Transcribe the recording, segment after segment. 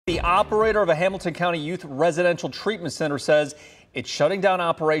The operator of a Hamilton County Youth Residential Treatment Center says it's shutting down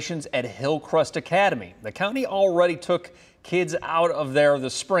operations at Hillcrest Academy. The county already took kids out of there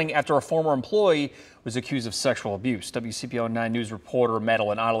this spring after a former employee was accused of sexual abuse. WCPO 9 News reporter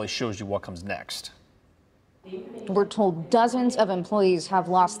Madeline Ottley shows you what comes next. We're told dozens of employees have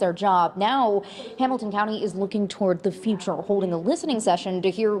lost their job. Now, Hamilton County is looking toward the future, holding a listening session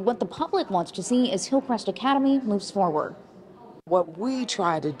to hear what the public wants to see as Hillcrest Academy moves forward. What we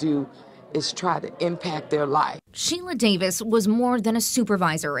try to do is try to impact their life. Sheila Davis was more than a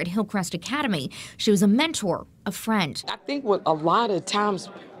supervisor at Hillcrest Academy. She was a mentor, a friend. I think what a lot of times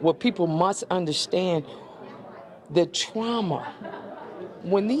what people must understand, the trauma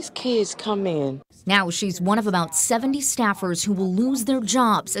when these kids come in. Now she's one of about 70 staffers who will lose their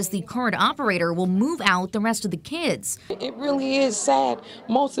jobs as the current operator will move out the rest of the kids. It really is sad.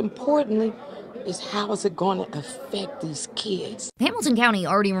 Most importantly, is how is it going to affect these kids? Hamilton County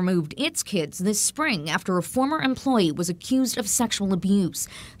already removed its kids this spring after a former employee was accused of sexual abuse.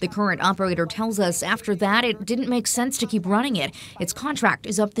 The current operator tells us after that it didn't make sense to keep running it. Its contract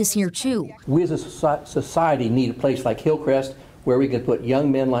is up this year too. We as a society need a place like Hillcrest where we can put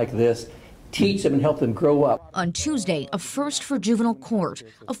young men like this, teach them and help them grow up. On Tuesday, a first for juvenile court,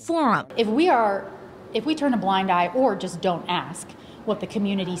 a forum. If we turn a blind eye or just don't ask what the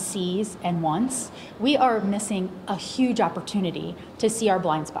community sees and wants, we are missing a huge opportunity to see our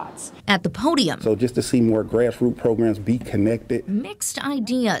blind spots. At the podium. So just to see more grassroots programs be connected. Mixed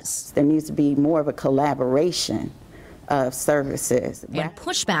ideas. There needs to be more of a collaboration of services. And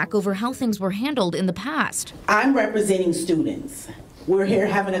pushback over how things were handled in the past. I'm representing students. We're here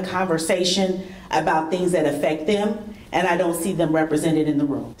having a conversation about things that affect them, and I don't see them represented in the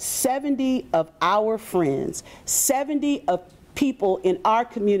room. 70 of our friends, 70 of people in our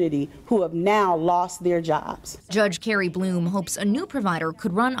community who have now lost their jobs. Judge Carrie Bloom hopes a new provider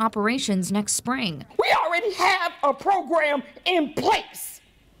could run operations next spring. We already have a program in place.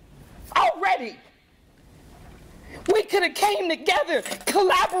 Already. We could have came together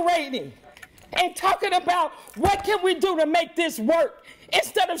collaborating and talking about what can we do to make this work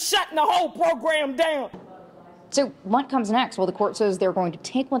instead of shutting the whole program down. So what comes next? Well, the court says they're going to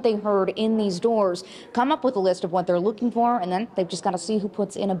take what they heard in these doors, come up with a list of what they're looking for, and then they've just got to see who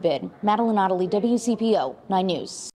puts in a bid. Madeline Ottley, WCPO 9 News.